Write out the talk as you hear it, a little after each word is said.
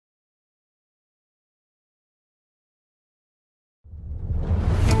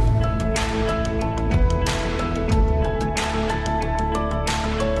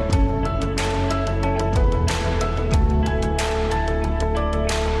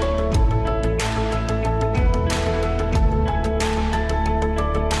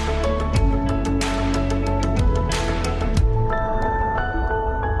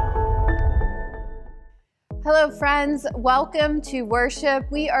Hello, friends. Welcome to worship.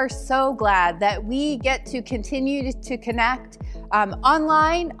 We are so glad that we get to continue to connect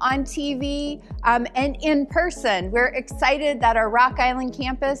online, on TV, and in person. We're excited that our Rock Island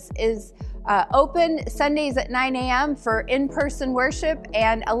campus is open Sundays at 9 a.m. for in-person worship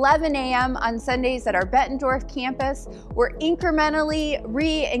and 11 a.m. on Sundays at our Bettendorf campus. We're incrementally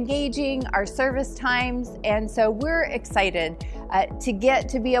re-engaging our service times, and so we're excited to get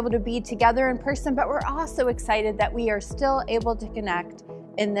to be able to be together in person, but we're also excited that we are still able to connect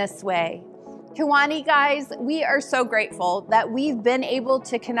in this way. Kiwani guys, we are so grateful that we've been able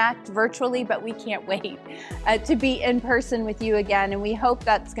to connect virtually, but we can't wait to be in person with you again, and we hope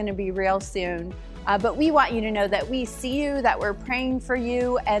that's going to be real soon. But we want you to know that we see you, that we're praying for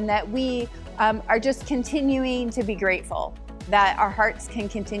you, and that we are just continuing to be grateful that our hearts can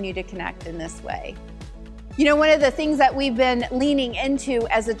continue to connect in this way. You know, one of the things that we've been leaning into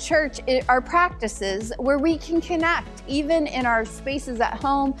as a church are practices where we can connect, even in our spaces at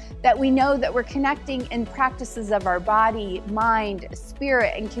home, that we know that we're connecting in practices of our body, mind,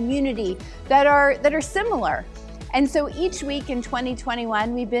 spirit, and community that are similar. And so each week in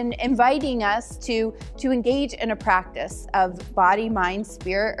 2021, we've been inviting us to engage in a practice of body, mind,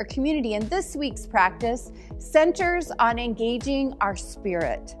 spirit, or community. And this week's practice centers on engaging our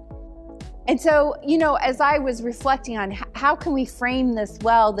spirit. And so, you know, as I was reflecting on how can we frame this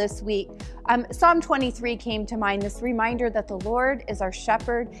well this week, Psalm 23 came to mind, this reminder that the Lord is our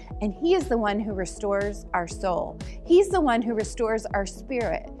shepherd and he is the one who restores our soul. He's the one who restores our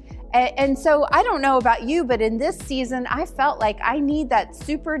spirit. And so I don't know about you, but in this season, I felt like I need that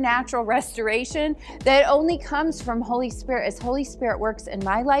supernatural restoration that only comes from Holy Spirit as Holy Spirit works in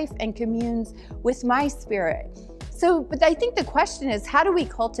my life and communes with my spirit. So, but I think the question is, how do we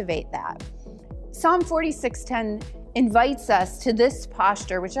cultivate that? Psalm 46:10 invites us to this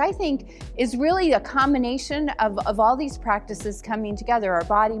posture, which I think is really a combination of all these practices coming together, our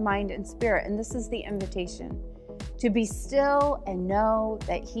body, mind, and spirit. And this is the invitation to be still and know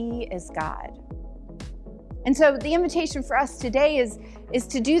that He is God. And so the invitation for us today is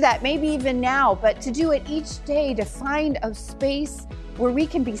to do that, maybe even now, but to do it each day, to find a space where we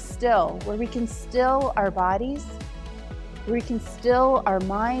can be still, where we can still our bodies, where we can still our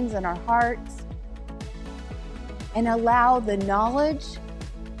minds and our hearts, and allow the knowledge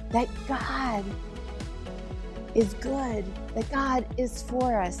that God is good, that God is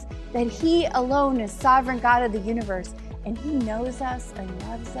for us, that He alone is sovereign God of the universe, and He knows us and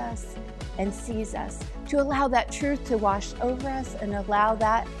loves us and sees us. To allow that truth to wash over us and allow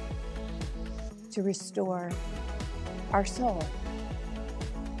that to restore our soul.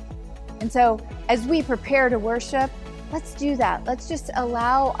 And so as we prepare to worship, let's do that. Let's just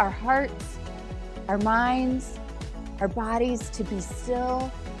allow our hearts, our minds, our bodies to be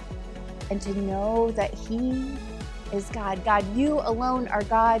still and to know that He is God. God, You alone are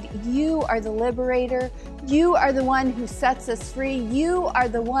God. You are the liberator. You are the one who sets us free. You are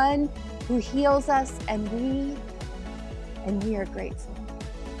the one who heals us, and we are grateful.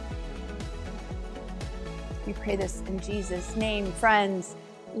 We pray this in Jesus' name. Friends,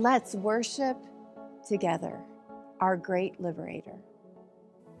 let's worship together our great liberator.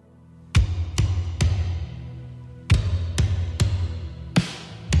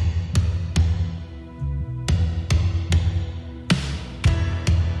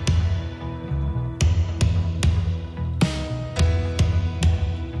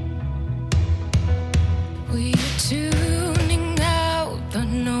 We are tuning out the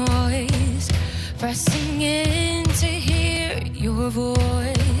noise, pressing in to hear Your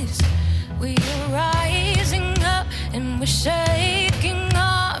voice. We are rising up and we're shaking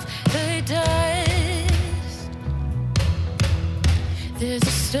off the dust. There's a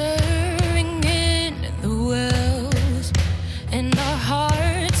stirring in the wells, and our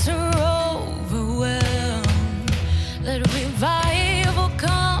hearts are overwhelmed. Let revival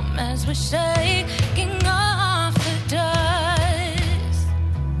come as we're shaking off the dust.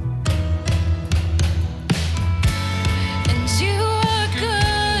 And You are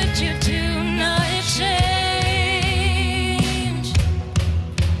good, You do not change.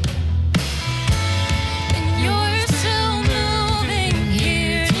 And You're still moving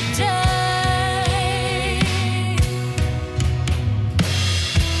here today.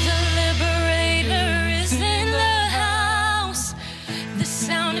 The liberator is in the house. The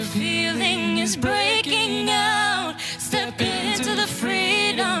sound of healing is breaking.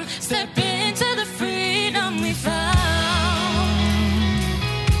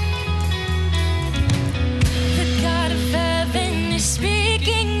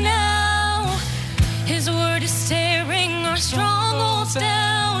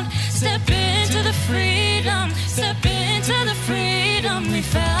 we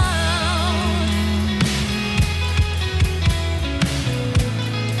found.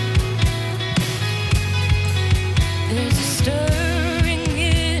 There's a stirring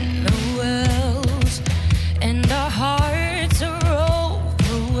in the wells, and our hearts are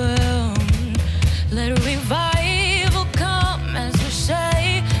overwhelmed. Let revival come as we're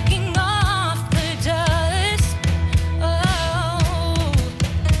shaking off the dust. Oh,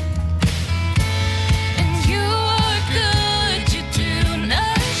 and you are good, you do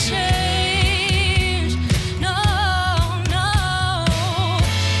not change. No, no.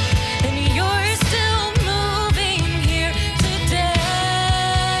 And you're still moving here today.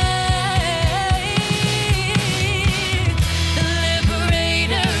 The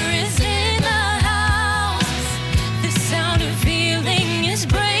liberator is in the house. The sound of healing is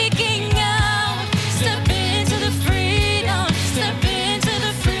breaking out. Step into the freedom. Step into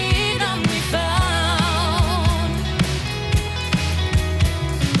the freedom we found.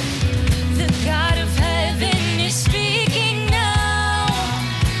 The God of heaven is speaking now.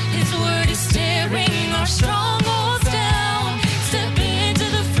 His word is tearing our strongholds down. Step into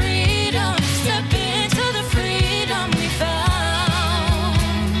the freedom. Step into the freedom we found.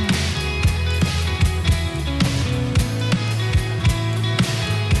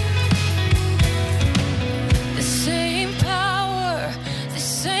 The same power, the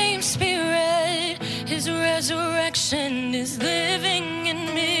same spirit, his resurrection is living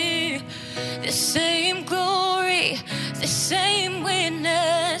in me. The same glory, the same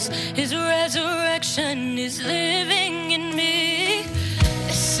witness, his resurrection is living in me.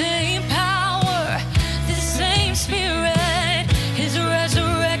 The same power, the same spirit, his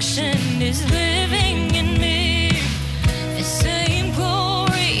resurrection is living in me. The same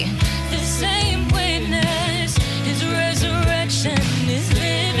glory, the same witness, his resurrection is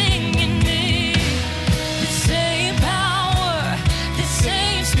living in me. The same power, the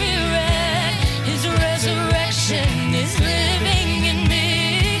same spirit, his resurrection is living in me.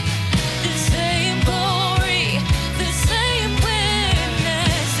 The same glory, the same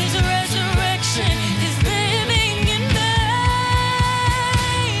witness, his resurrection is living in me.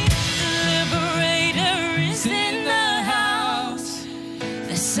 The liberator is in the house.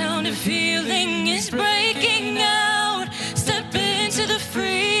 The sound of healing is breaking out. Step into the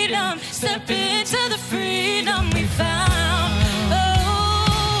freedom. Step into the freedom we found. Oh,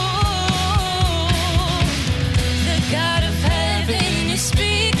 the God of heaven is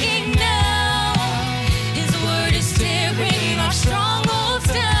speaking now. His word is tearing our strongholds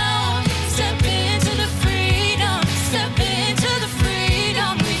down. Step into the freedom. Step into the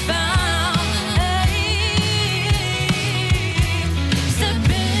freedom we found. Hey. Step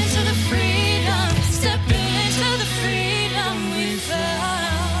into the freedom. Step into the freedom we found.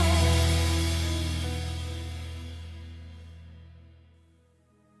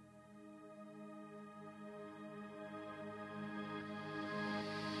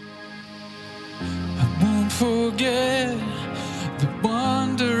 I won't forget the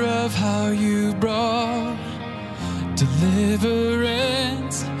wonder of how you brought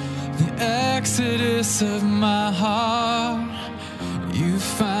deliverance, the exodus of my heart. You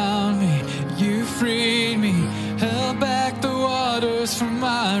found me, you freed me, held back the waters for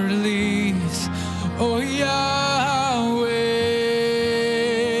my release. Oh, Yahweh,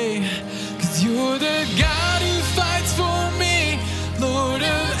 'cause you're the God who fights for me, Lord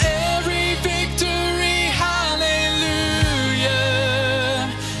of every victory. Hallelujah,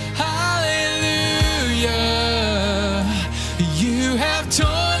 hallelujah. You have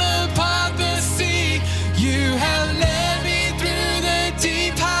torn apart the sea, you have led me through the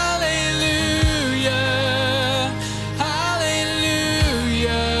deep. Hallelujah, hallelujah.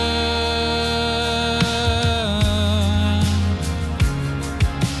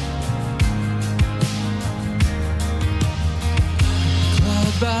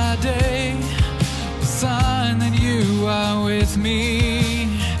 Cloud by day, a sign that you are with me.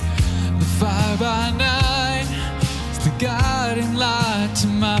 The fire by night, it's the guiding light to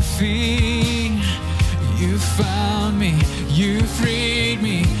my feet. You found me, you freed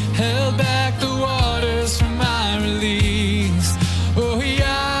me, held back the waters for my release. Oh,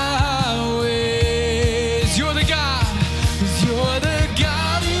 Yahweh, you're the God, 'cause you're the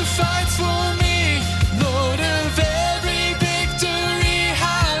God who fights for me, Lord of every victory.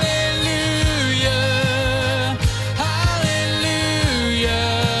 Hallelujah, hallelujah.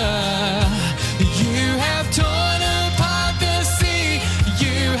 You have torn apart the sea,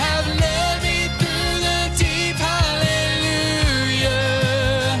 you have led me through the deep. Hallelujah,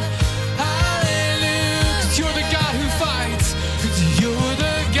 hallelujah. 'Cause you're the God who fights.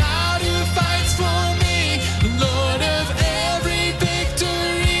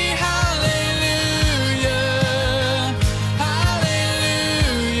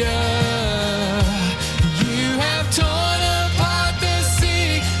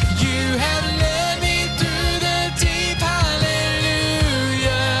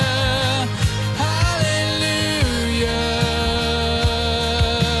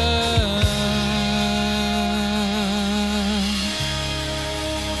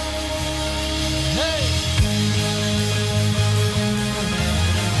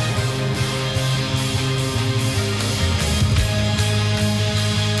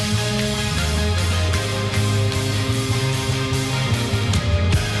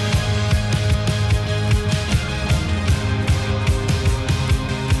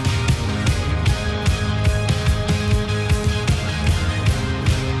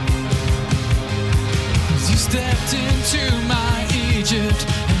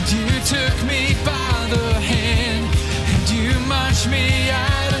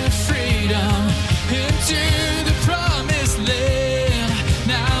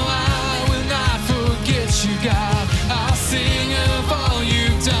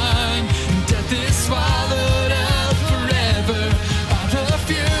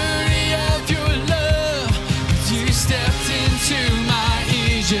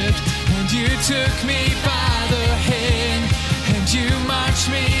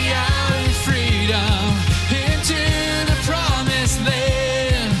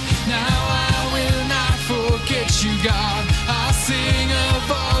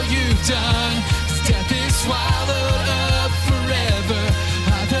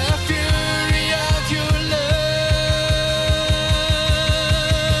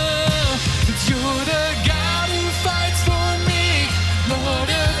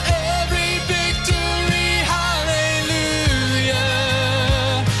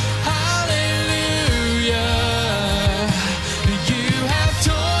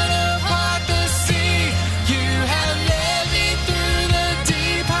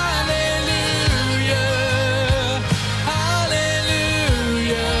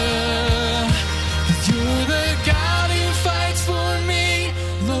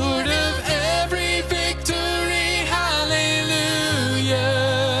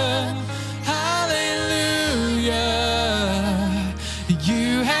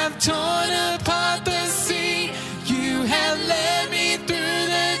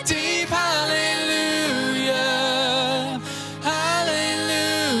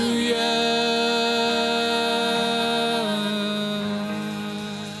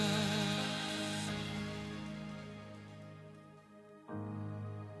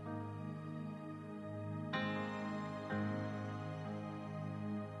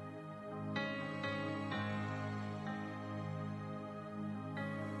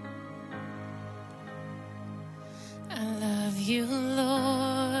 you,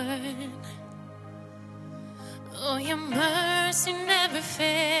 Lord. Oh, your mercy never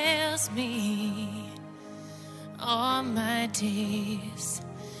fails me. All my days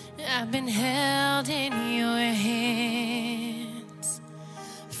I've been held in your hands.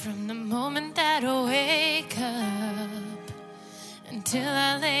 From the moment that I wake up until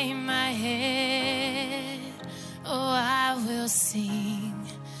I lay my head, oh, I will sing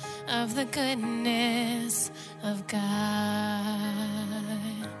of the goodness of God.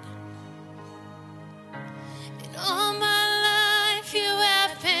 In all my life you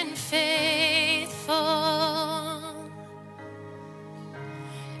have been faithful.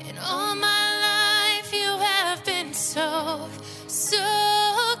 In all my life you have been so, so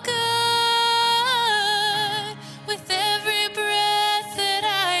good. With every breath that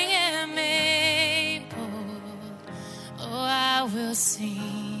I am able, oh, I will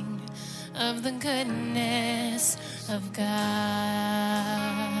sing of the goodness of God.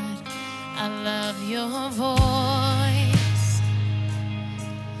 I love your voice.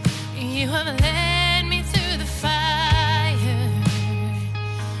 You have led me through the fire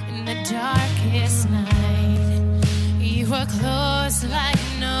in the darkest night. You are close like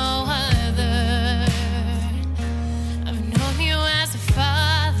no other. I've known you as a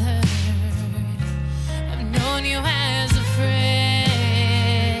father. I've known you as a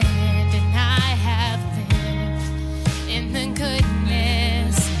friend, and I have lived in the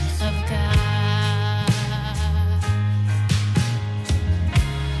goodness of God.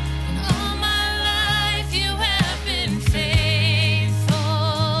 In all my life you have been faithful.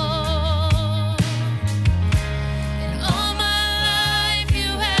 In all my life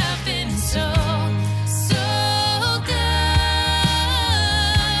you have been so, so good.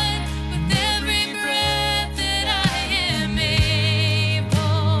 With every breath that I am able,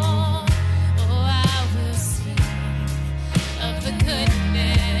 oh, I will sing of the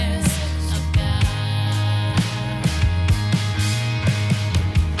goodness of God.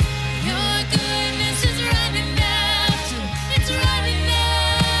 Your goodness is running after, it's running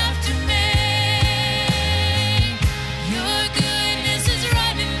after me. Your goodness is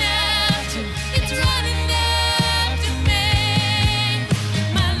running after, it's running after me. With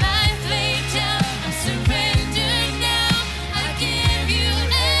my life laid down, I'm surrendered now. I give you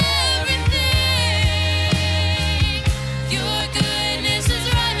everything. Your goodness is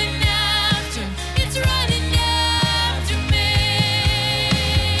running after, it's running after me.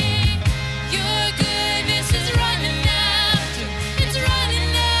 Your goodness is running after, it's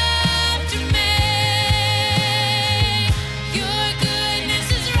running after me. Your goodness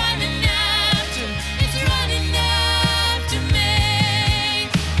is running after, it's running after me.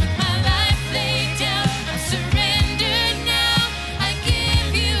 With my life laid down, I'm surrendered now. I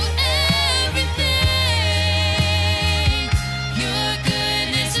give you everything. Your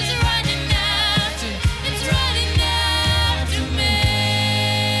goodness is running after, it's running after me.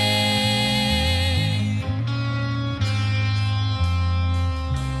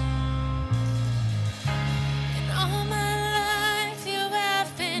 In all my life you have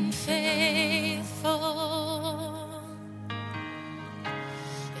been faithful.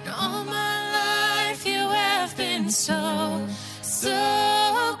 In all my life you have been so,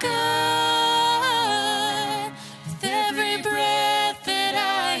 so good. With every breath that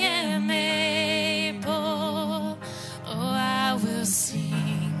I am able, oh, I will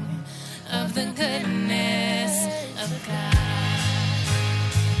sing of the goodness of God.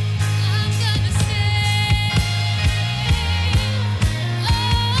 I'm gonna sing, oh,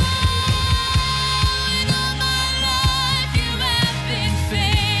 in all my life you have been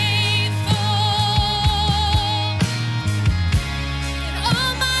faithful. In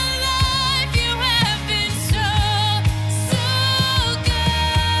all my life you have been so, so good.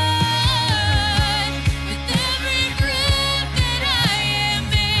 With every breath that I am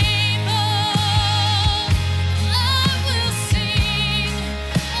able, I will sing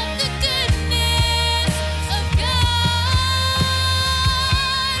of the goodness of God.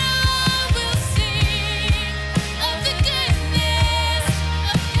 I will sing of the goodness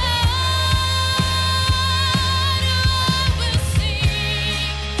of God. I will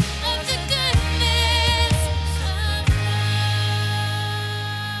sing of the goodness of God.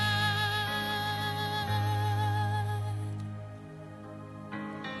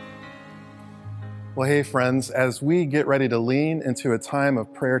 Well, hey, friends, as we get ready to lean into a time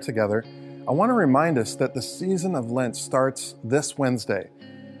of prayer together, I want to remind us that the season of Lent starts this Wednesday.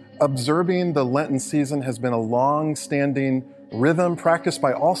 Observing the Lenten season has been a long-standing rhythm practiced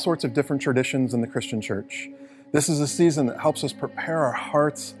by all sorts of different traditions in the Christian church. This is a season that helps us prepare our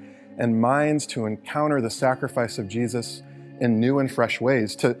hearts and minds to encounter the sacrifice of Jesus in new and fresh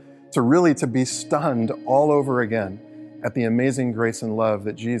ways, to really to be stunned all over again at the amazing grace and love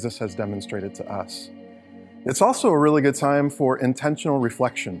that Jesus has demonstrated to us. It's also a really good time for intentional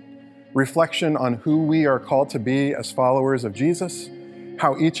reflection on who we are called to be as followers of Jesus,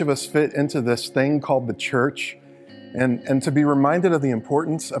 how each of us fit into this thing called the church, and to be reminded of the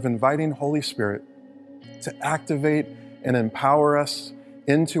importance of inviting Holy Spirit to activate and empower us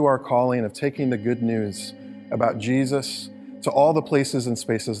into our calling of taking the good news about Jesus to all the places and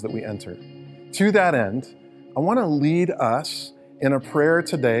spaces that we enter. To that end, I want to lead us in a prayer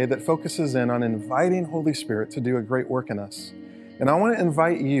today that focuses in on inviting Holy Spirit to do a great work in us. And I want to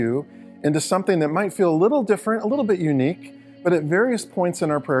invite you into something that might feel a little different, a little bit unique, but at various points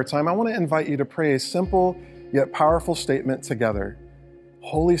in our prayer time, I want to invite you to pray a simple yet powerful statement together.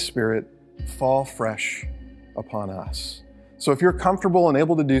 Holy Spirit, fall fresh upon us. So if you're comfortable and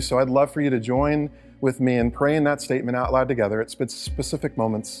able to do so, I'd love for you to join with me in praying that statement out loud together at specific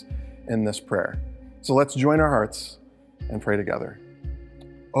moments in this prayer. So let's join our hearts and pray together.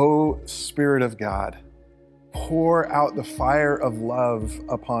 O Spirit of God, pour out the fire of love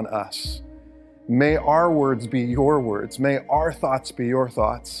upon us. May our words be your words. May our thoughts be your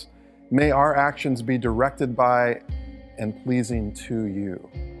thoughts. May our actions be directed by and pleasing to you.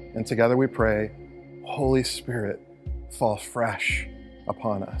 And together we pray, Holy Spirit, fall fresh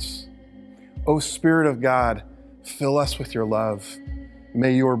upon us. O Spirit of God, fill us with your love.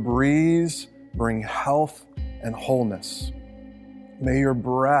 May your breeze bring health and wholeness. May your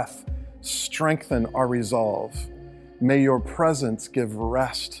breath strengthen our resolve. May your presence give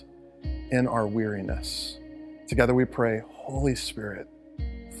rest in our weariness. Together we pray, Holy Spirit,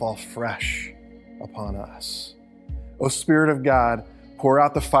 fall fresh upon us. O Spirit of God, pour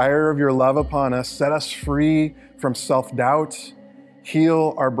out the fire of your love upon us. Set us free from self-doubt.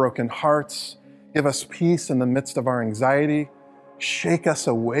 Heal our broken hearts. Give us peace in the midst of our anxiety. Shake us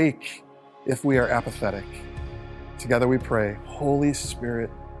awake if we are apathetic. Together we pray, Holy Spirit,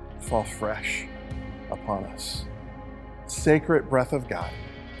 fall fresh upon us. Sacred breath of God,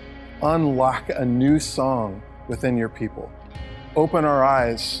 unlock a new song within your people. Open our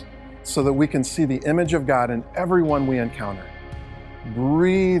eyes so that we can see the image of God in everyone we encounter.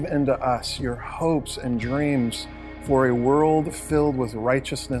 Breathe into us your hopes and dreams for a world filled with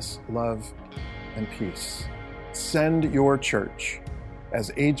righteousness, love, and peace. Send your church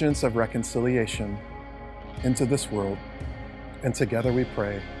as agents of reconciliation into this world. And together we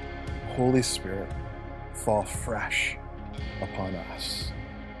pray, Holy Spirit, fall fresh upon us.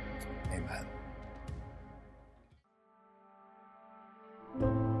 Amen.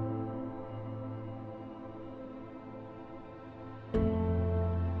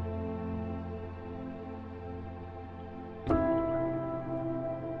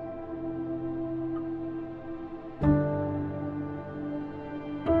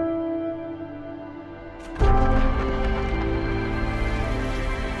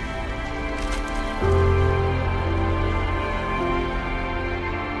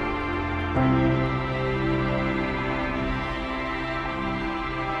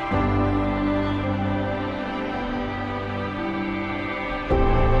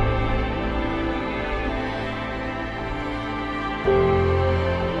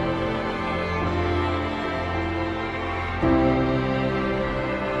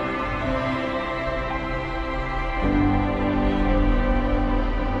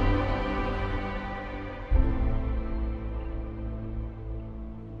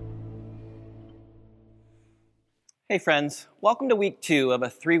 Hey friends, welcome to week 2 of a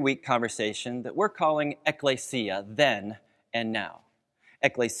 3-week conversation that we're calling Ekklesia, then and now.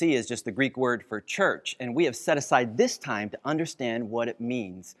 Ekklesia is just the Greek word for church, and we have set aside this time to understand what it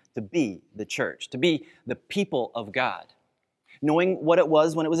means to be the church, to be the people of God. Knowing what it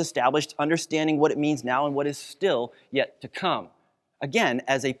was when it was established, understanding what it means now and what is still yet to come. Again,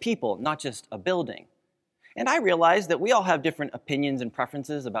 as a people, not just a building. And I realize that we all have different opinions and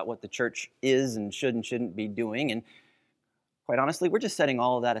preferences about what the church is and should and shouldn't be doing. And quite honestly, we're just setting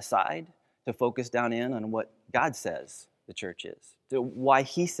all of that aside to focus down in on what God says the church is, to why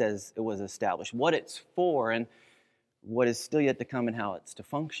He says it was established, what it's for, and what is still yet to come and how it's to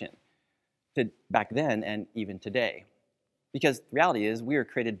function back then and even today. Because the reality is we are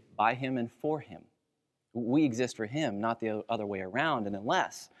created by Him and for Him. We exist for Him, not the other way around. And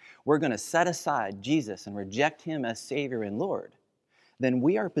unless we're going to set aside Jesus and reject Him as Savior and Lord, then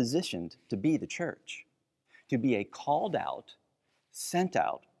we are positioned to be the church, to be a called out, sent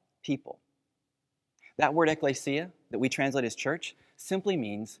out people. That word ekklesia that we translate as church simply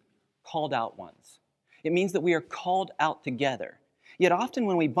means called out ones. It means that we are called out together. Yet often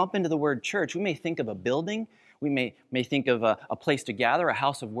when we bump into the word church, we may think of a building We may think of a place to gather, a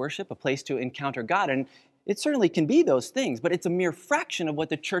house of worship, a place to encounter God, and it certainly can be those things, but it's a mere fraction of what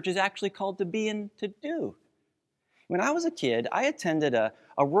the church is actually called to be and to do. When I was a kid, I attended a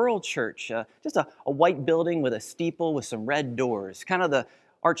rural church, just a white building with a steeple with some red doors, kind of the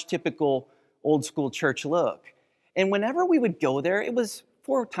archetypical old school church look. And whenever we would go there, it was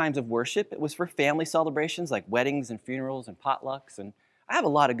for times of worship. It was for family celebrations like weddings and funerals and potlucks. And I have a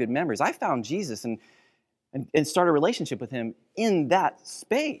lot of good memories. I found Jesus and started a relationship with him in that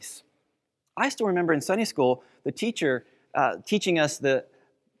space. I still remember in Sunday school, the teacher teaching us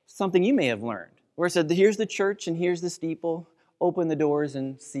something you may have learned, where it said, here's the church and here's the steeple, open the doors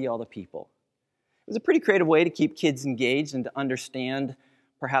and see all the people. It was a pretty creative way to keep kids engaged and to understand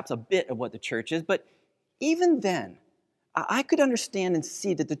perhaps a bit of what the church is. But even then, I could understand and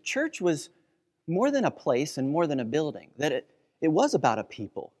see that the church was more than a place and more than a building, that it was about a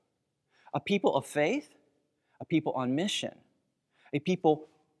people of faith, a people on mission, a people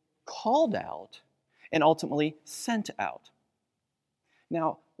called out and ultimately sent out.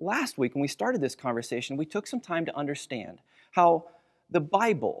 Now, last week when we started this conversation, we took some time to understand how the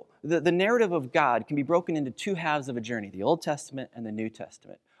Bible, the narrative of God, can be broken into two halves of a journey, the Old Testament and the New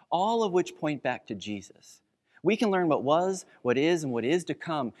Testament, all of which point back to Jesus. We can learn what was, what is, and what is to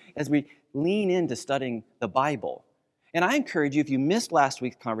come as we lean into studying the Bible. And I encourage you, if you missed last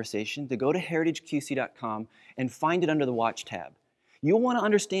week's conversation, to go to heritageqc.com and find it under the Watch tab. You'll want to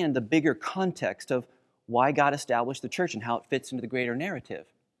understand the bigger context of why God established the church and how it fits into the greater narrative.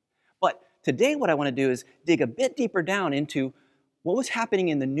 But today what I want to do is dig a bit deeper down into what was happening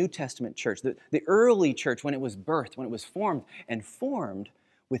in the New Testament church, the early church when it was birthed, when it was formed, and formed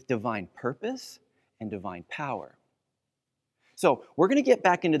with divine purpose and divine power. So we're going to get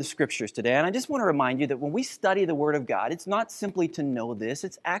back into the scriptures today, and I just want to remind you that when we study the Word of God, it's not simply to know this,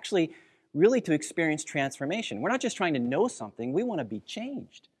 it's actually really to experience transformation. We're not just trying to know something, we want to be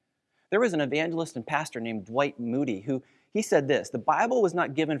changed. There was an evangelist and pastor named Dwight Moody who he said this, the Bible was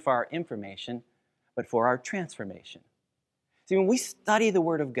not given for our information, but for our transformation. See, when we study the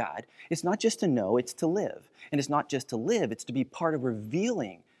Word of God, it's not just to know, it's to live. And it's not just to live, it's to be part of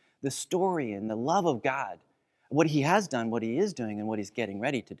revealing the story and the love of God, what He has done, what He is doing, and what He's getting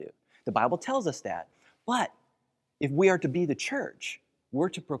ready to do. The Bible tells us that. But if we are to be the church, we're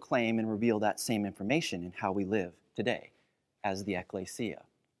to proclaim and reveal that same information in how we live today as the ecclesia.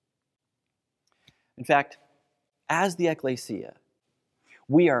 In fact, as the ecclesia,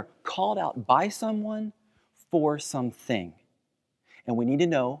 we are called out by someone for something. And we need to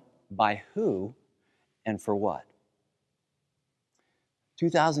know by who and for what.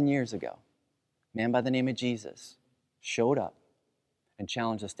 2,000 years ago, a man by the name of Jesus showed up and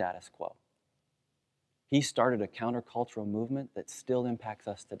challenged the status quo. He started a countercultural movement that still impacts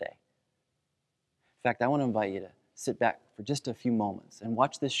us today. In fact, I want to invite you to sit back for just a few moments and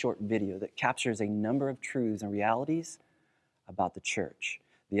watch this short video that captures a number of truths and realities about the church,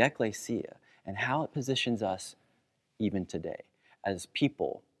 the ecclesia, and how it positions us even today as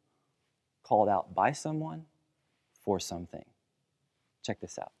people called out by someone for something. Check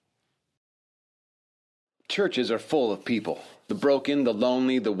this out. Churches are full of people. The broken, the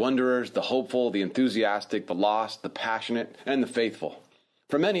lonely, the wanderers, the hopeful, the enthusiastic, the lost, the passionate, and the faithful.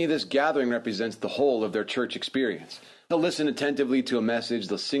 For many, this gathering represents the whole of their church experience. They'll listen attentively to a message,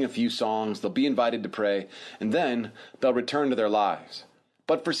 they'll sing a few songs, they'll be invited to pray, and then they'll return to their lives.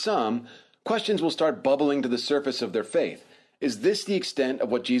 But for some, questions will start bubbling to the surface of their faith. Is this the extent of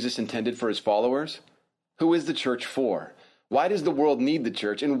what Jesus intended for His followers? Who is the church for? Why does the world need the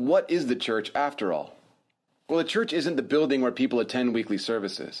church, and what is the church after all? Well, the church isn't the building where people attend weekly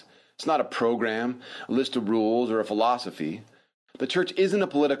services. It's not a program, a list of rules, or a philosophy. The church isn't a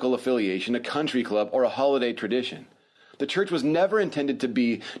political affiliation, a country club, or a holiday tradition. The church was never intended to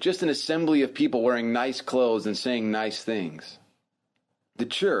be just an assembly of people wearing nice clothes and saying nice things. The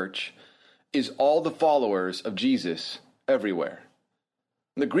church is all the followers of Jesus everywhere.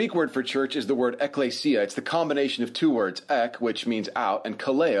 The Greek word for church is the word ekklesia. It's the combination of two words, ek, which means out, and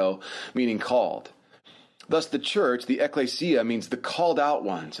kaleo, meaning called. Thus, the church, the ekklesia, means the called out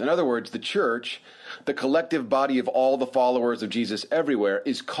ones. In other words, the church, the collective body of all the followers of Jesus everywhere,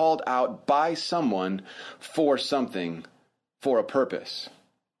 is called out by someone for something, for a purpose.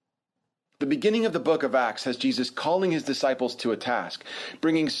 The beginning of the book of Acts has Jesus calling His disciples to a task,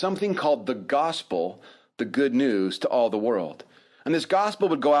 bringing something called the gospel, the good news, to all the world. And this gospel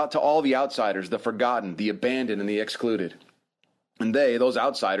would go out to all the outsiders, the forgotten, the abandoned, and the excluded. And they, those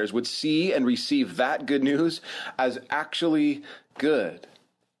outsiders, would see and receive that good news as actually good.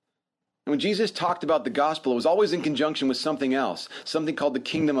 And when Jesus talked about the gospel, it was always in conjunction with something else, something called the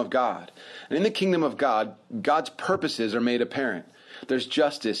kingdom of God. And in the kingdom of God, God's purposes are made apparent. There's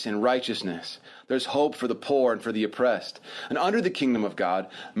justice and righteousness. There's hope for the poor and for the oppressed. And under the kingdom of God,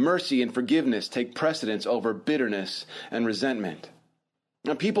 mercy and forgiveness take precedence over bitterness and resentment.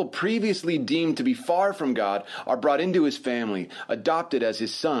 Now, people previously deemed to be far from God are brought into his family, adopted as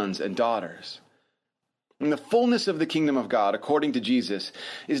his sons and daughters. And the fullness of the kingdom of God, according to Jesus,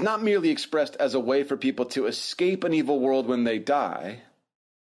 is not merely expressed as a way for people to escape an evil world when they die.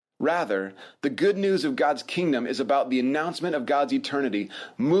 Rather, the good news of God's kingdom is about the announcement of God's eternity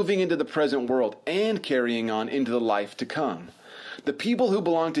moving into the present world and carrying on into the life to come. The people who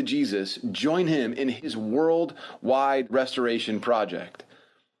belong to Jesus join him in his worldwide restoration project.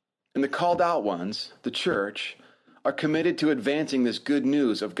 And the called out ones, the church, are committed to advancing this good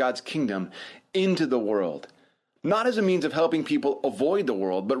news of God's kingdom into the world, not as a means of helping people avoid the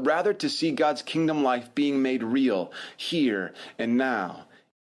world, but rather to see God's kingdom life being made real here and now.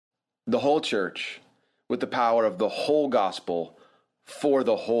 The whole church with the power of the whole gospel for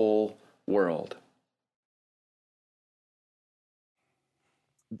the whole world.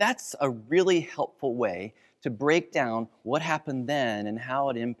 That's a really helpful way to break down what happened then and how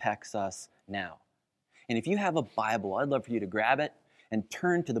it impacts us now. And if you have a Bible, I'd love for you to grab it and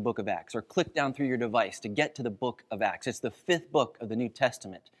turn to the book of Acts, or click down through your device to get to the book of Acts. It's the 5th book of the New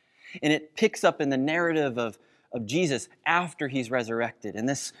Testament. And it picks up in the narrative of Jesus after he's resurrected. And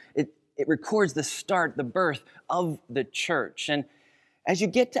it records the start, the birth of the church. And as you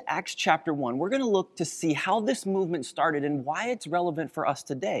get to Acts chapter 1, we're going to look to see how this movement started and why it's relevant for us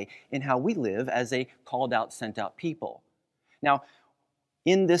today in how we live as a called out, sent out people. Now,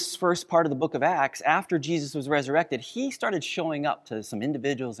 in this first part of the book of Acts, after Jesus was resurrected, he started showing up to some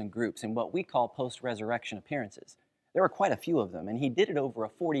individuals and groups in what we call post-resurrection appearances. There were quite a few of them, and he did it over a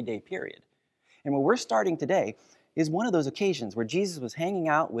 40-day period. And where we're starting today is one of those occasions where Jesus was hanging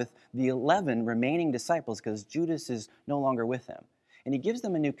out with the 11 remaining disciples because Judas is no longer with them. And he gives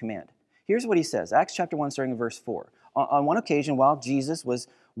them a new command. Here's what he says, Acts chapter 1, starting in verse 4. On one occasion, while Jesus was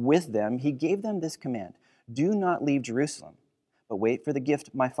with them, he gave them this command: "Do not leave Jerusalem, but wait for the gift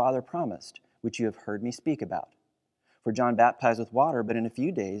my Father promised, which you have heard me speak about. For John baptized with water, but in a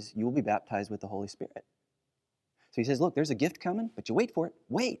few days you will be baptized with the Holy Spirit." So he says, look, there's a gift coming, but you wait for it.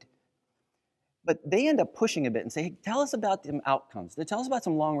 Wait. But they end up pushing a bit and say, hey, tell us about the outcomes. They tell us about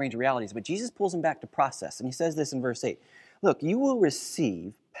some long-range realities, but Jesus pulls them back to process. And he says this in verse 8. Look, you will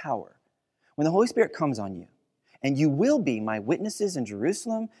receive power when the Holy Spirit comes on you, and you will be my witnesses in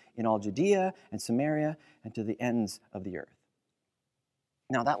Jerusalem, in all Judea and Samaria, and to the ends of the earth.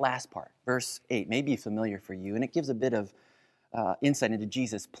 Now, that last part, verse 8, may be familiar for you, and it gives a bit of insight into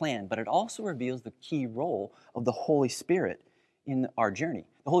Jesus' plan, but it also reveals the key role of the Holy Spirit in our journey.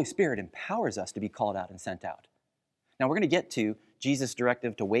 The Holy Spirit empowers us to be called out and sent out. Now, we're going to get to Jesus'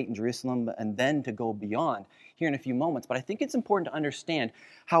 directive to wait in Jerusalem and then to go beyond here in a few moments, but I think it's important to understand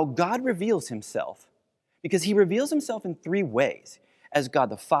how God reveals himself, because he reveals himself in 3 ways: as God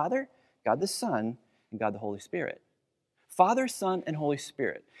the Father, God the Son, and God the Holy Spirit. Father, Son, and Holy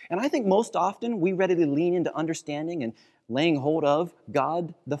Spirit. And I think most often we readily lean into understanding and laying hold of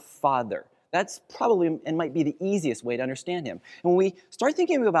God the Father. That's probably and might be the easiest way to understand him. And when we start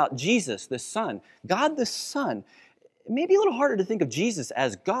thinking about Jesus, the Son, God the Son, it may be a little harder to think of Jesus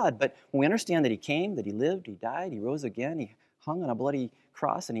as God, but when we understand that he came, that he lived, he died, he rose again, he hung on a bloody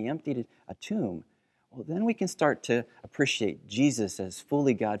cross, and he emptied a tomb, well, then we can start to appreciate Jesus as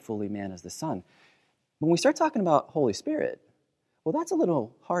fully God, fully man, as the Son. When we start talking about Holy Spirit, well, that's a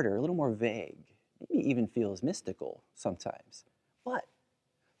little harder, a little more vague, maybe even feels mystical sometimes. But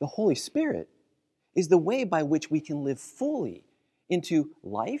the Holy Spirit is the way by which we can live fully into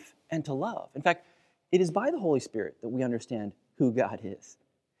life and to love. In fact, it is by the Holy Spirit that we understand who God is.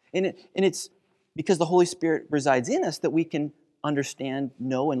 And it's because the Holy Spirit resides in us that we can understand,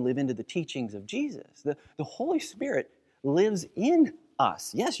 know, and live into the teachings of Jesus. The Holy Spirit lives in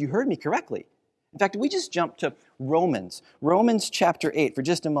us. Yes, you heard me correctly. In fact, we just jump to Romans chapter 8 for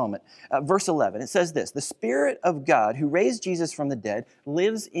just a moment. Verse 11, it says this: "The Spirit of God who raised Jesus from the dead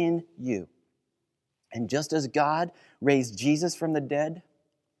lives in you. And just as God raised Jesus from the dead,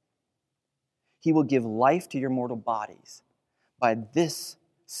 he will give life to your mortal bodies by this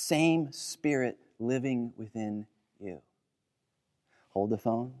same Spirit living within you." Hold the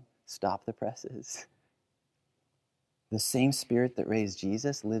phone, stop the presses. The same Spirit that raised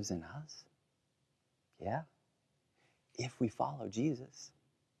Jesus lives in us. Yeah, if we follow Jesus.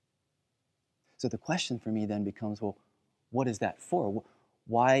 So the question for me then becomes, well, what is that for?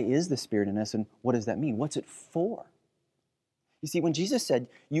 Why is the Spirit in us, and what does that mean? What's it for? You see, when Jesus said,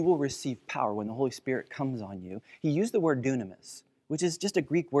 you will receive power when the Holy Spirit comes on you, he used the word dunamis, which is just a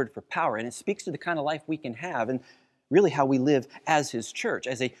Greek word for power, and it speaks to the kind of life we can have and really how we live as his church,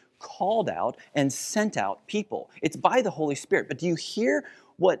 as a called out and sent out people. It's by the Holy Spirit. But do you hear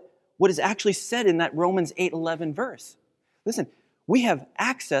what is actually said in that Romans 8:11 verse? Listen, we have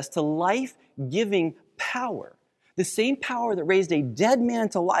access to life-giving power. The same power that raised a dead man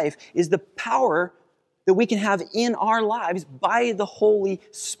to life is the power that we can have in our lives by the Holy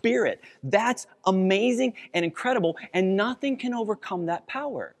Spirit. That's amazing and incredible, and nothing can overcome that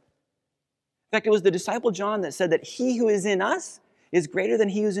power. In fact, it was the disciple John that said that he who is in us is greater than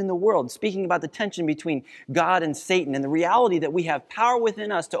he who's in the world, speaking about the tension between God and Satan and the reality that we have power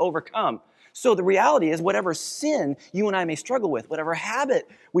within us to overcome. So the reality is whatever sin you and I may struggle with, whatever habit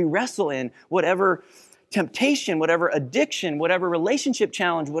we wrestle in, whatever temptation, whatever addiction, whatever relationship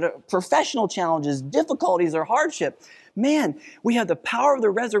challenge, whatever professional challenges, difficulties, or hardship, man, we have the power of the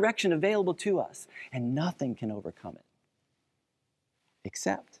resurrection available to us, and nothing can overcome it.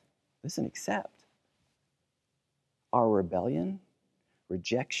 Except our rebellion,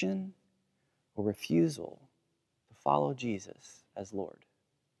 rejection, or refusal to follow Jesus as Lord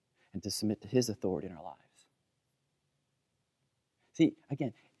and to submit to his authority in our lives. See,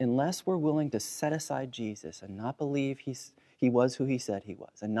 again, unless we're willing to set aside Jesus and not believe he was who he said he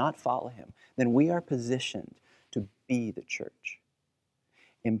was and not follow him, then we are positioned to be the church,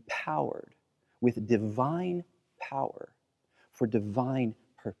 empowered with divine power for divine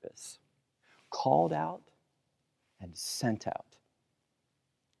purpose, called out and sent out,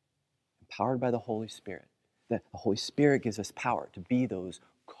 empowered by the Holy Spirit. The Holy Spirit gives us power to be those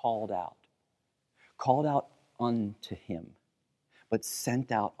called out unto him, but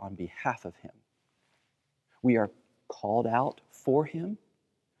sent out on behalf of him. We are called out for him,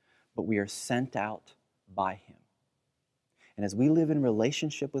 but we are sent out by him. And as we live in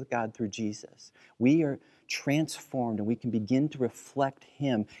relationship with God through Jesus, we are transformed and we can begin to reflect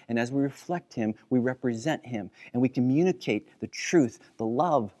him. And as we reflect him, we represent him. And we communicate the truth, the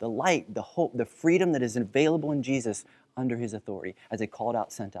love, the light, the hope, the freedom that is available in Jesus under his authority as a called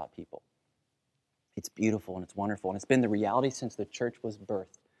out, sent out people. It's beautiful and it's wonderful. And it's been the reality since the church was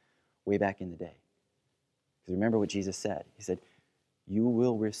birthed way back in the day. Because remember what Jesus said. He said, you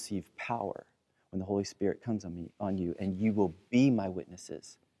will receive power when the Holy Spirit comes on you, and you will be my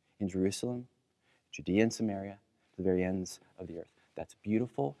witnesses in Jerusalem, Judea and Samaria, to the very ends of the earth. That's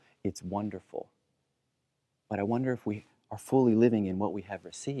beautiful. It's wonderful. But I wonder if we are fully living in what we have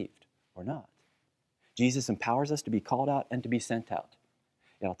received or not. Jesus empowers us to be called out and to be sent out.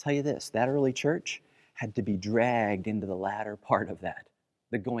 And I'll tell you this, that early church had to be dragged into the latter part of that,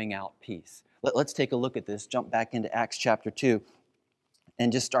 the going out piece. Let's take a look at this, jump back into Acts chapter 2,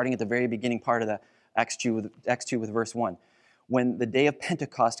 and just starting at the very beginning part of the Acts 2 with verse 1. When the day of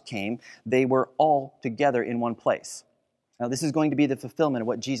Pentecost came, they were all together in one place. Now this is going to be the fulfillment of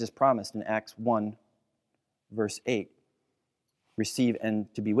what Jesus promised in Acts 1, verse 8. Receive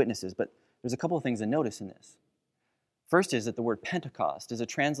and to be witnesses. But there's a couple of things to notice in this. First is that the word Pentecost is a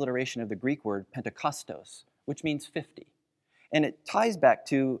transliteration of the Greek word Pentekostos, which means 50. And it ties back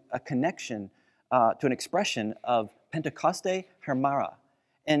to a connection, to an expression of Pentecoste Hermara.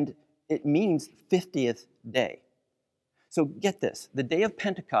 And it means 50th day. So get this, the day of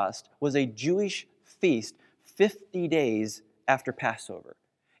Pentecost was a Jewish feast 50 days after Passover.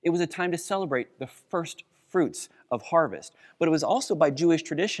 It was a time to celebrate the first fruits of harvest. But it was also, by Jewish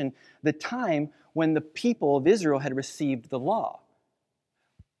tradition, the time when the people of Israel had received the law.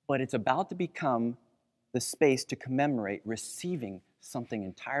 But it's about to become the space to commemorate receiving something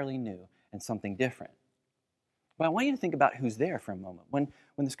entirely new and something different. But I want you to think about who's there for a moment. When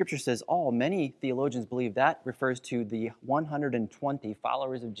the scripture says all, many theologians believe that refers to the 120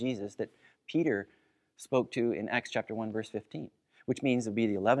 followers of Jesus that Peter spoke to in Acts chapter 1, verse 15, which means it would be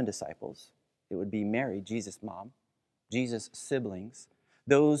the 11 disciples. It would be Mary, Jesus' mom, Jesus' siblings,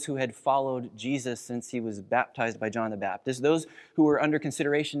 those who had followed Jesus since he was baptized by John the Baptist, those who were under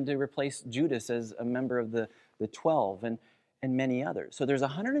consideration to replace Judas as a member of the 12, and many others. So there's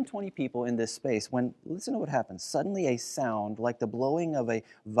 120 people in this space when, listen to what happens. Suddenly a sound like the blowing of a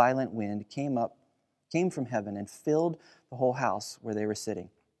violent wind came from heaven and filled the whole house where they were sitting.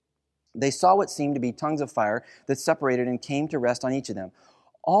 They saw what seemed to be tongues of fire that separated and came to rest on each of them.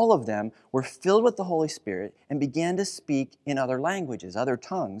 All of them were filled with the Holy Spirit and began to speak in other languages, other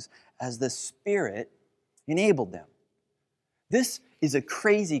tongues, as the Spirit enabled them. This is a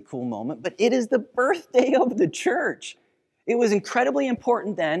crazy cool moment, but it is the birthday of the church. It was incredibly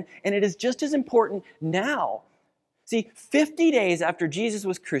important then, and it is just as important now. See, 50 days after Jesus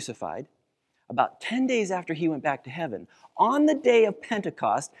was crucified, about 10 days after he went back to heaven, on the day of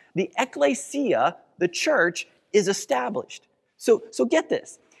Pentecost, the ecclesia, the church, is established. So get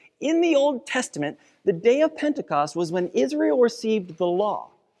this. In the Old Testament, the day of Pentecost was when Israel received the law.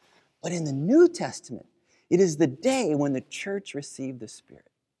 But in the New Testament, it is the day when the church received the Spirit.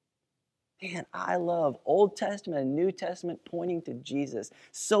 Man, I love Old Testament and New Testament pointing to Jesus.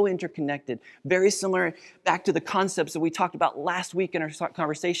 So interconnected. Very similar back to the concepts that we talked about last week in our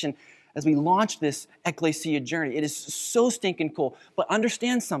conversation as we launched this ecclesia journey. It is so stinking cool. But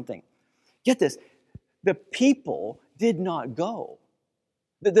understand something. Get this. The people did not go.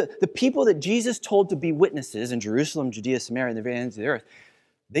 The people that Jesus told to be witnesses in Jerusalem, Judea, Samaria, and the very ends of the earth,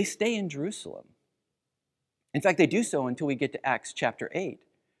 they stay in Jerusalem. In fact, they do so until we get to Acts chapter 8.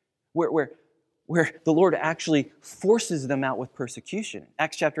 Where the Lord actually forces them out with persecution.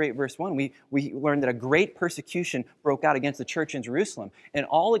 Acts chapter 8, verse 1, we learned that a great persecution broke out against the church in Jerusalem, and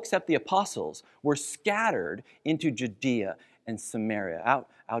all except the apostles were scattered into Judea and Samaria,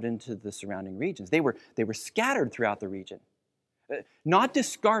 out into the surrounding regions. They were scattered throughout the region. Not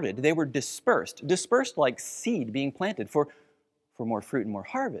discarded, they were dispersed. Dispersed like seed being planted for more fruit and more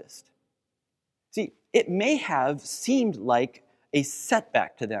harvest. See, it may have seemed like a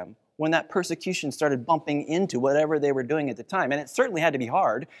setback to them when that persecution started bumping into whatever they were doing at the time. And it certainly had to be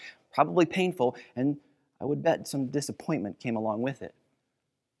hard, probably painful, and I would bet some disappointment came along with it.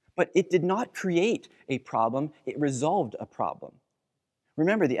 But it did not create a problem, it resolved a problem.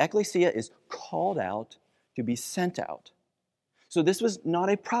 Remember, the ecclesia is called out to be sent out. So this was not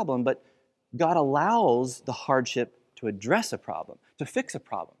a problem, but God allows the hardship to address a problem, to fix a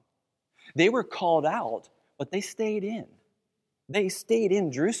problem. They were called out, but they stayed in. They stayed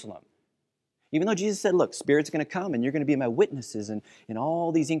in Jerusalem. Even though Jesus said, look, Spirit's going to come and you're going to be my witnesses in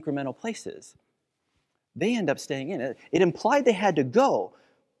all these incremental places. They end up staying in. It implied they had to go,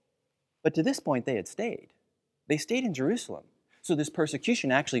 but to this point they had stayed. They stayed in Jerusalem. So this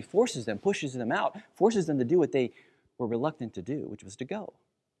persecution actually forces them, pushes them out, forces them to do what they were reluctant to do, which was to go.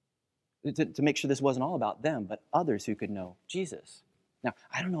 To make sure this wasn't all about them, but others who could know Jesus. Now,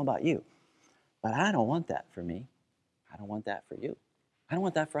 I don't know about you, but I don't want that for me. I don't want that for you. I don't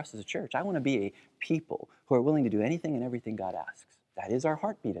want that for us as a church. I want to be a people who are willing to do anything and everything God asks. That is our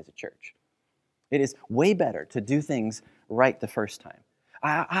heartbeat as a church. It is way better to do things right the first time.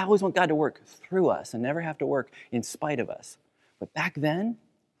 I always want God to work through us and never have to work in spite of us. But back then,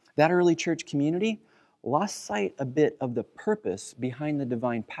 that early church community lost sight a bit of the purpose behind the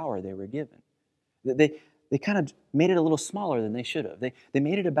divine power they were given. They kind of made it a little smaller than they should have. They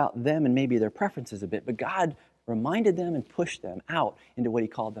made it about them and maybe their preferences a bit, but God reminded them and pushed them out into what he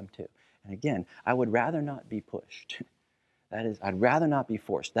called them to. And again, I would rather not be pushed. I'd rather not be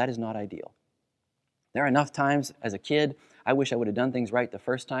forced. That is not ideal. There are enough times as a kid, I wish I would have done things right the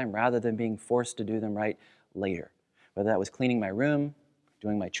first time rather than being forced to do them right later. Whether that was cleaning my room,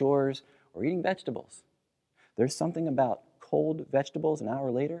 doing my chores, or eating vegetables. There's something about cold vegetables an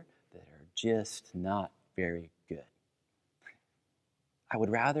hour later that are just not very good. I would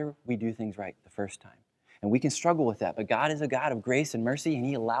rather we do things right the first time. And we can struggle with that, but God is a God of grace and mercy, and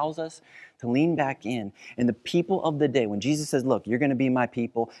he allows us to lean back in. And the people of the day, when Jesus says, look, you're going to be my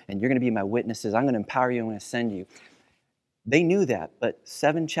people, and you're going to be my witnesses, I'm going to empower you, I'm going to send you. They knew that, but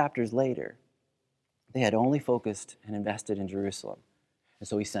 7 chapters later, they had only focused and invested in Jerusalem. And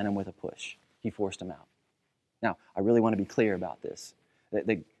so he sent them with a push. He forced them out. Now, I really want to be clear about this.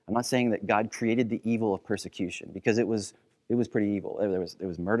 I'm not saying that God created the evil of persecution, because it was pretty evil. It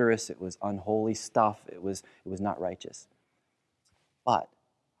was murderous. It was unholy stuff. It was not righteous. But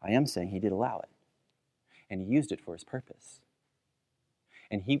I am saying he did allow it. And he used it for his purpose.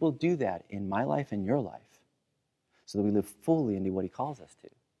 And he will do that in my life and your life so that we live fully into what he calls us to.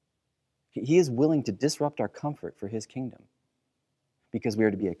 He is willing to disrupt our comfort for his kingdom because we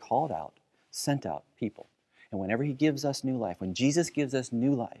are to be a called out, sent out people. And whenever he gives us new life, when Jesus gives us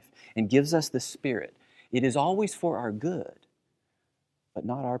new life and gives us the Spirit, it is always for our good, but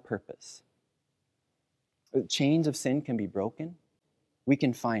not our purpose. The chains of sin can be broken. We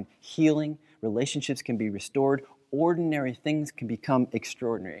can find healing. Relationships can be restored. Ordinary things can become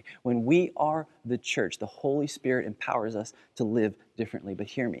extraordinary. When we are the church, the Holy Spirit empowers us to live differently. But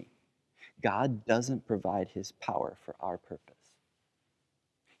hear me, God doesn't provide his power for our purpose.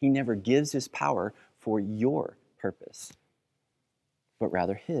 He never gives his power for your purpose, but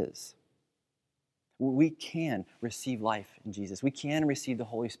rather his. We can receive life in Jesus. We can receive the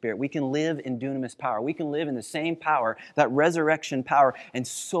Holy Spirit. We can live in dunamis power. We can live in the same power, that resurrection power, and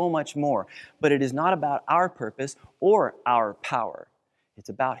so much more. But it is not about our purpose or our power. It's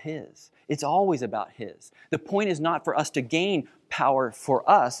about his. It's always about his. The point is not for us to gain power for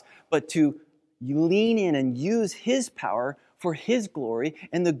us, but to you lean in and use His power for His glory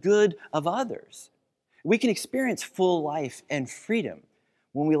and the good of others. We can experience full life and freedom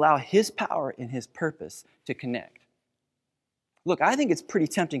when we allow His power and His purpose to connect. Look, I think it's pretty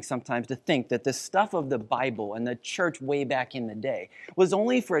tempting sometimes to think that the stuff of the Bible and the church way back in the day was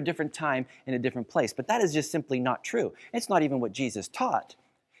only for a different time in a different place, but that is just simply not true. It's not even what Jesus taught.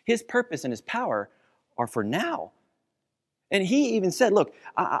 His purpose and His power are for now. And He even said, look,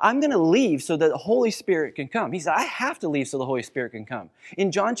 I'm going to leave so that the Holy Spirit can come. He said, I have to leave so the Holy Spirit can come.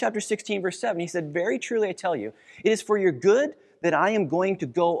 In John chapter 16, verse 7, He said, very truly I tell you, it is for your good that I am going to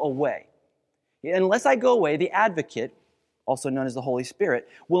go away. Unless I go away, the advocate, also known as the Holy Spirit,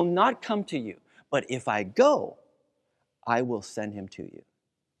 will not come to you. But if I go, I will send Him to you.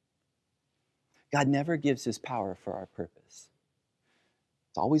 God never gives His power for our purpose.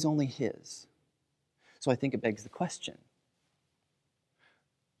 It's always only His. So I think it begs the question,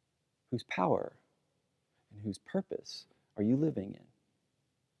 whose power and whose purpose are you living in?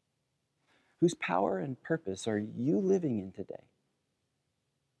 Whose power and purpose are you living in today?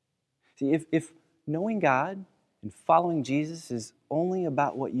 See, if knowing God and following Jesus is only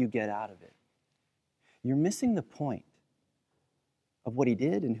about what you get out of it, you're missing the point of what He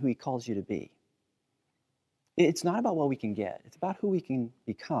did and who He calls you to be. It's not about what we can get. It's about who we can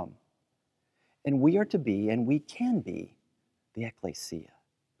become. And we are to be, and we can be, the ecclesia,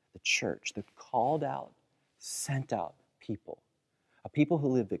 the church, the called out, sent out people, a people who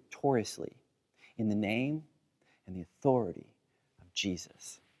live victoriously in the name and the authority of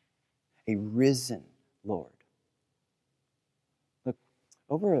Jesus, a risen Lord. Look,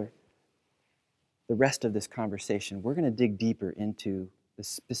 over the rest of this conversation, we're going to dig deeper into the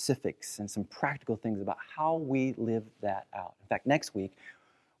specifics and some practical things about how we live that out. In fact, next week,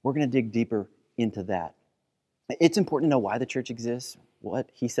 we're going to dig deeper into that. It's important to know why the church exists, what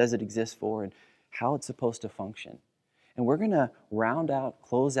He says it exists for, and how it's supposed to function. And we're going to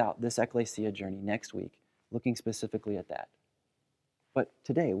close out this ecclesia journey next week, looking specifically at that. But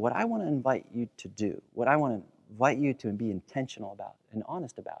today, what I want to invite you to do, what I want to invite you to be intentional about and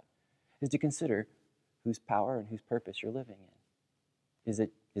honest about, is to consider whose power and whose purpose you're living in. Is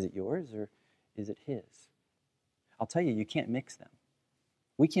it yours or is it His? I'll tell you, you can't mix them.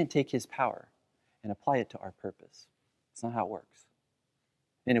 We can't take His power and apply it to our purpose. It's not how it works.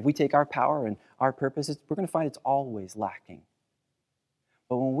 And if we take our power and our purpose, we're going to find it's always lacking.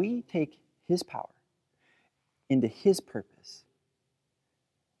 But when we take His power into His purpose,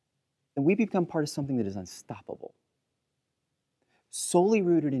 then we become part of something that is unstoppable, solely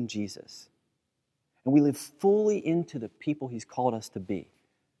rooted in Jesus. And we live fully into the people He's called us to be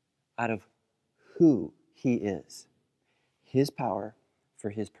out of who He is, His power for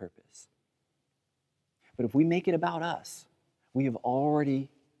His purpose. But if we make it about us, we have already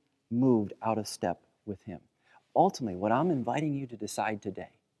moved out of step with Him. Ultimately, what I'm inviting you to decide today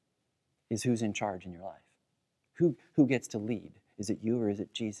is who's in charge in your life. Who gets to lead? Is it you or is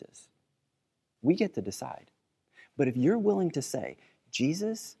it Jesus? We get to decide. But if you're willing to say,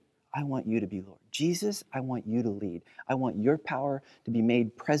 Jesus, I want you to be Lord. Jesus, I want you to lead. I want your power to be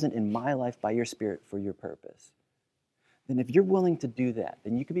made present in my life by your Spirit for your purpose. Then if you're willing to do that,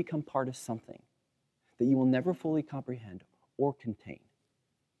 then you can become part of something that you will never fully comprehend or contain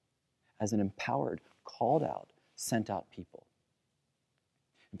as an empowered, called out, sent out people.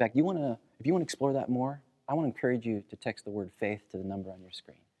 In fact, if you want to explore that more, I want to encourage you to text the word faith to the number on your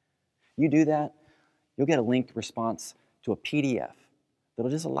screen. You do that, you'll get a link response to a PDF that'll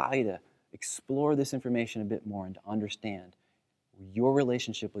just allow you to explore this information a bit more and to understand your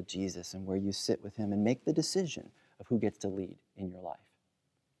relationship with Jesus and where you sit with Him and make the decision of who gets to lead in your life.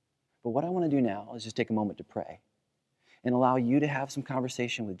 But what I want to do now is just take a moment to pray and allow you to have some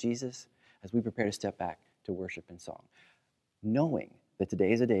conversation with Jesus as we prepare to step back to worship and song, knowing that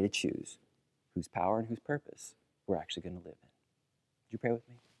today is a day to choose whose power and whose purpose we're actually going to live in. Would you pray with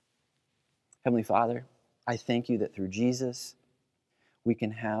me? Heavenly Father, I thank you that through Jesus, we can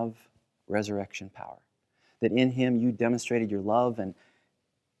have resurrection power, that in Him you demonstrated your love, and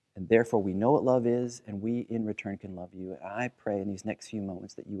therefore we know what love is, and we in return can love you. And I pray in these next few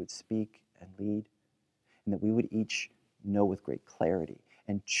moments that you would speak and lead, and that we would each know with great clarity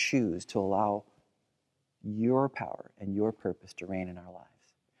and choose to allow your power and your purpose to reign in our lives.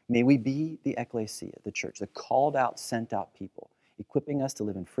 May we be the ecclesia, the church, the called out, sent out people, equipping us to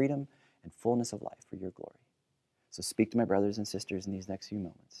live in freedom and fullness of life for your glory. So speak to my brothers and sisters in these next few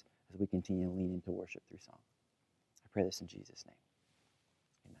moments as we continue to lean into worship through song. I pray this in Jesus' name.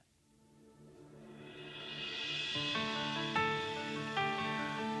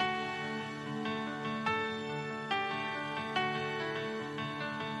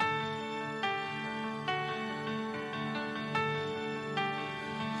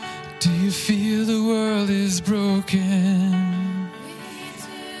 you feel the world is broken?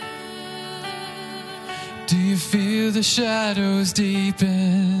 Do you feel the shadows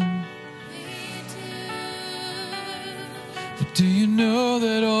deepen? But do you know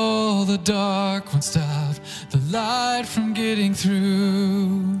that all the dark won't stop the light from getting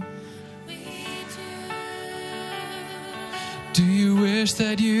through? Do you wish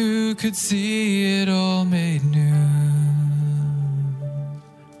that you could see it all made new?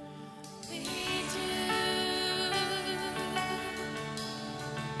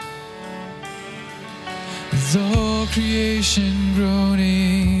 Is all creation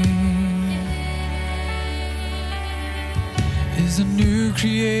groaning? Is a new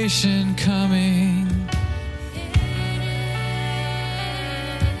creation coming?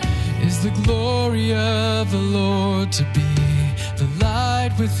 Is the glory of the Lord to be the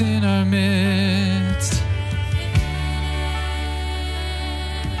light within our midst?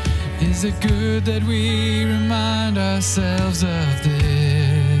 Is it good that we remind ourselves of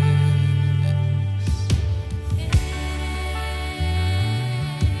this?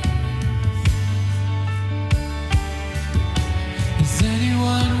 Is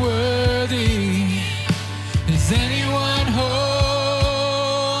anyone worthy? Is anyone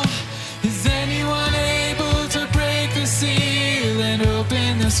whole? Is anyone able to break the seal and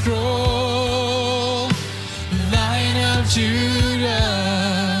open the scroll? The Lion of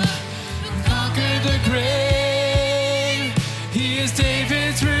Judah conquered the grave. He is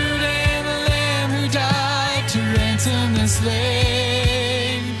David's root and the Lamb who died to ransom the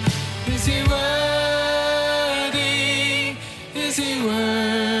slave. Is he worthy? Is he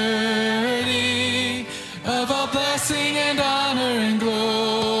worthy of all blessing and honor and glory?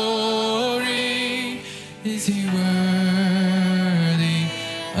 Is he worthy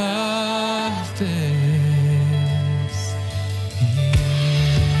of this?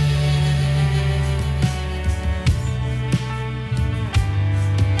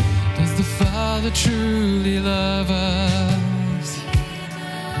 Does the Father truly love us?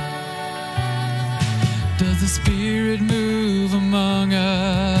 Does the Spirit move among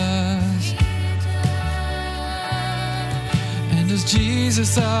us? And does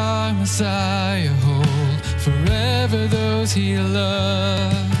Jesus, our Messiah, hold forever those he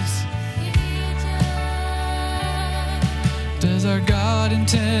loves? Does our God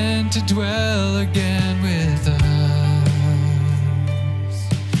intend to dwell again with us?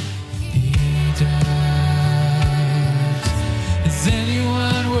 He does. Is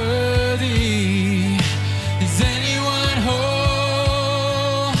anyone worthy? Is anyone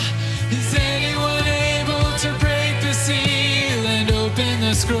whole? Is anyone able to break the seal and open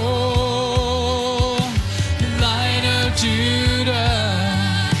the scroll? The Lion of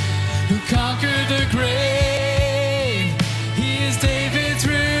Judah who conquered the grave. He is David's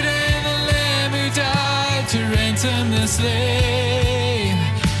root and the Lamb who died to ransom the slave.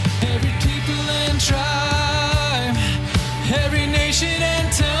 Every people and tribe, every nation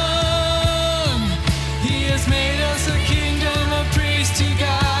and tongue, he has made us a kingdom of priests to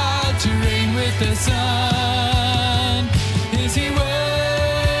God, to reign with the Son. Is he worthy?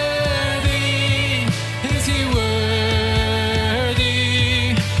 Is he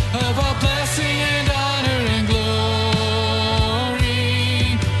worthy of all blessing and honor and glory?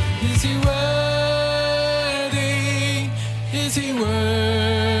 Is he worthy? Is he worthy?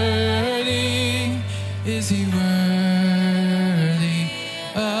 Is he worthy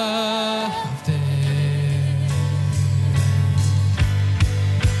of this?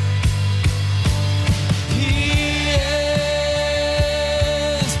 He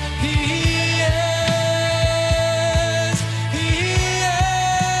is, he is, he is,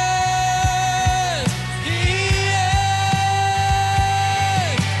 he is.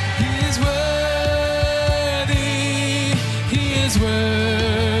 He is worthy, he is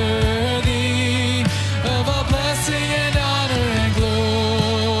worthy of all blessing and honor and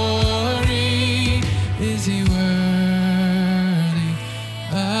glory. Is he worthy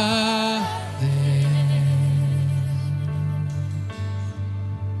of this?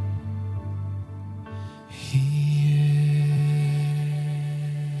 He is.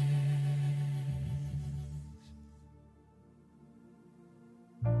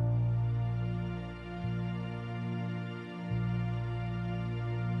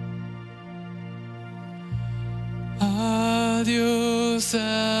 Adiós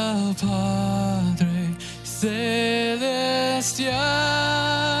al Padre Celestial,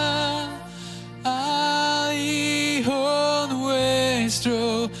 al Hijo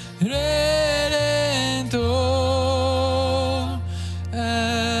nuestro Redentor,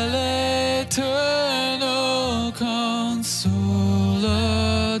 el eterno Consolador.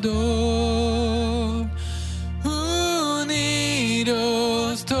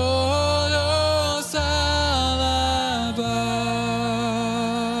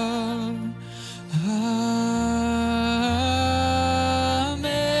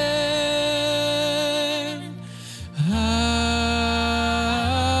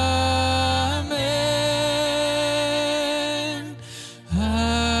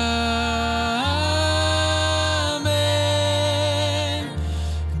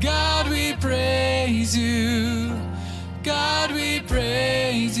 praise you. God, we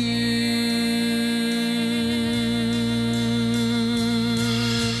praise you.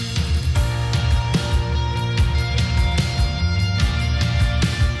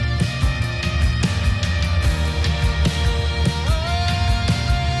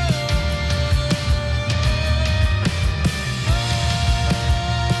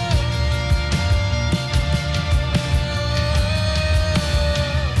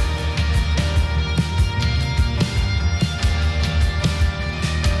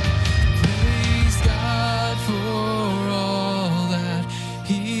 Praise God for all that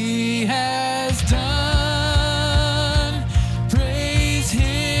He has done. Praise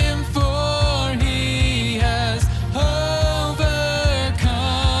Him for He has overcome.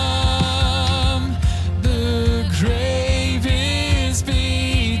 The grave is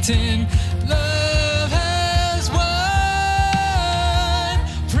beaten. Love has won.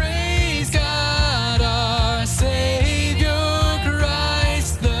 Praise God, our Savior,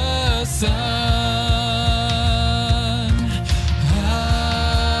 Christ the Son.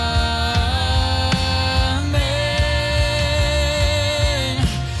 Amen.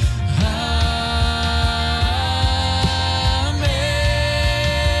 Amen.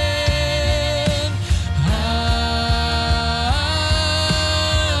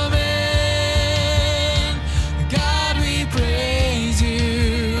 Amen. God, we praise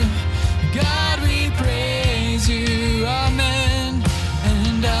you. God, we praise you. Amen.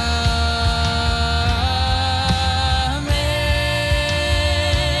 And amen. Amen.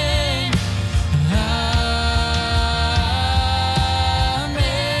 And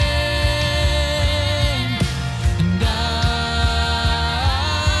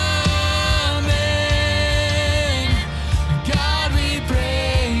amen. God, we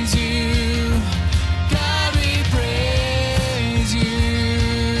praise you. God, we praise you.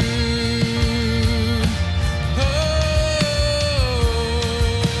 Oh.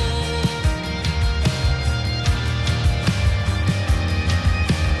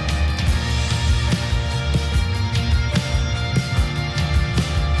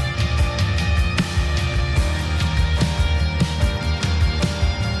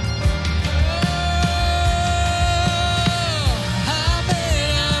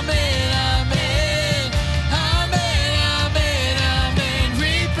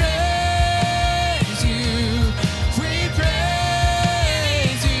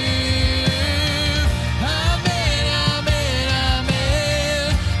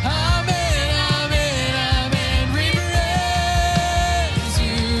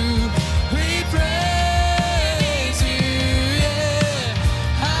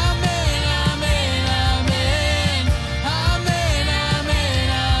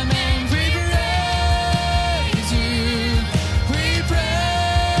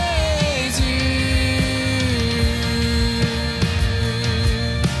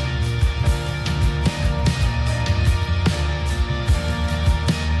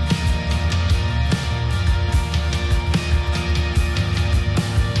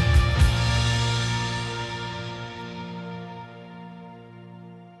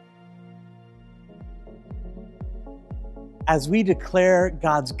 As we declare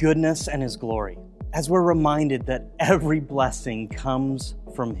God's goodness and His glory, as we're reminded that every blessing comes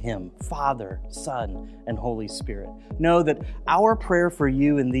from Him, Father, Son, and Holy Spirit, know that our prayer for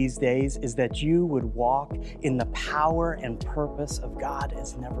you in these days is that you would walk in the power and purpose of God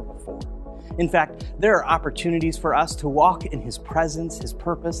as never before. In fact, there are opportunities for us to walk in His presence, His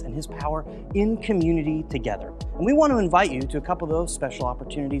purpose, and His power in community together. And we want to invite you to a couple of those special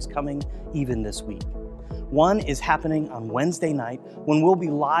opportunities coming even this week. One is happening on Wednesday night when we'll be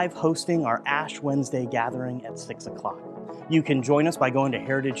live hosting our Ash Wednesday gathering at 6 o'clock. You can join us by going to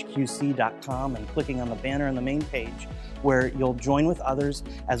heritageqc.com and clicking on the banner on the main page where you'll join with others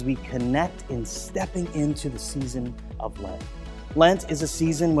as we connect in stepping into the season of Lent. Lent is a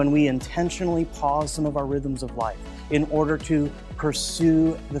season when we intentionally pause some of our rhythms of life in order to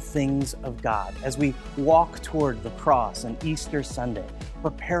pursue the things of God as we walk toward the cross and Easter Sunday,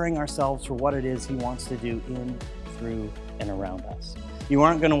 preparing ourselves for what it is He wants to do in, through, and around us. You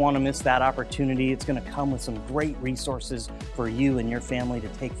aren't going to want to miss that opportunity. It's going to come with some great resources for you and your family to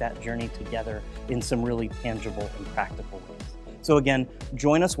take that journey together in some really tangible and practical ways. So again,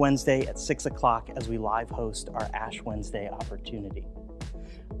 join us Wednesday at 6 o'clock as we live host our Ash Wednesday opportunity.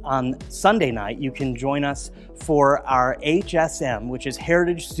 On Sunday night, you can join us for our HSM, which is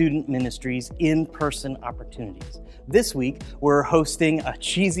Heritage Student Ministries in-person opportunities. This week, we're hosting a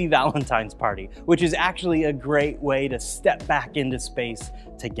cheesy Valentine's party, which is actually a great way to step back into space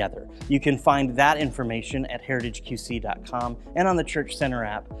together. You can find that information at heritageqc.com and on the Church Center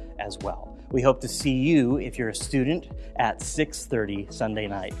app as well. We hope to see you, if you're a student, at 6:30 Sunday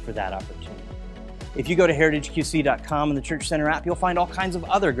night for that opportunity. If you go to heritageqc.com and the Church Center app, you'll find all kinds of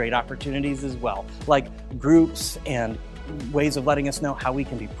other great opportunities as well, like groups and ways of letting us know how we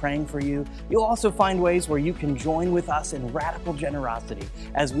can be praying for you. You'll also find ways where you can join with us in radical generosity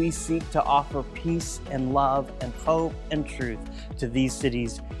as we seek to offer peace and love and hope and truth to these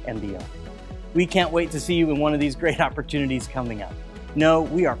cities and beyond. We can't wait to see you in one of these great opportunities coming up. No,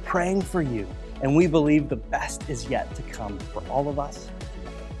 we are praying for you, and we believe the best is yet to come for all of us.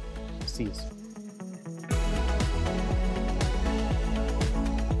 See you soon.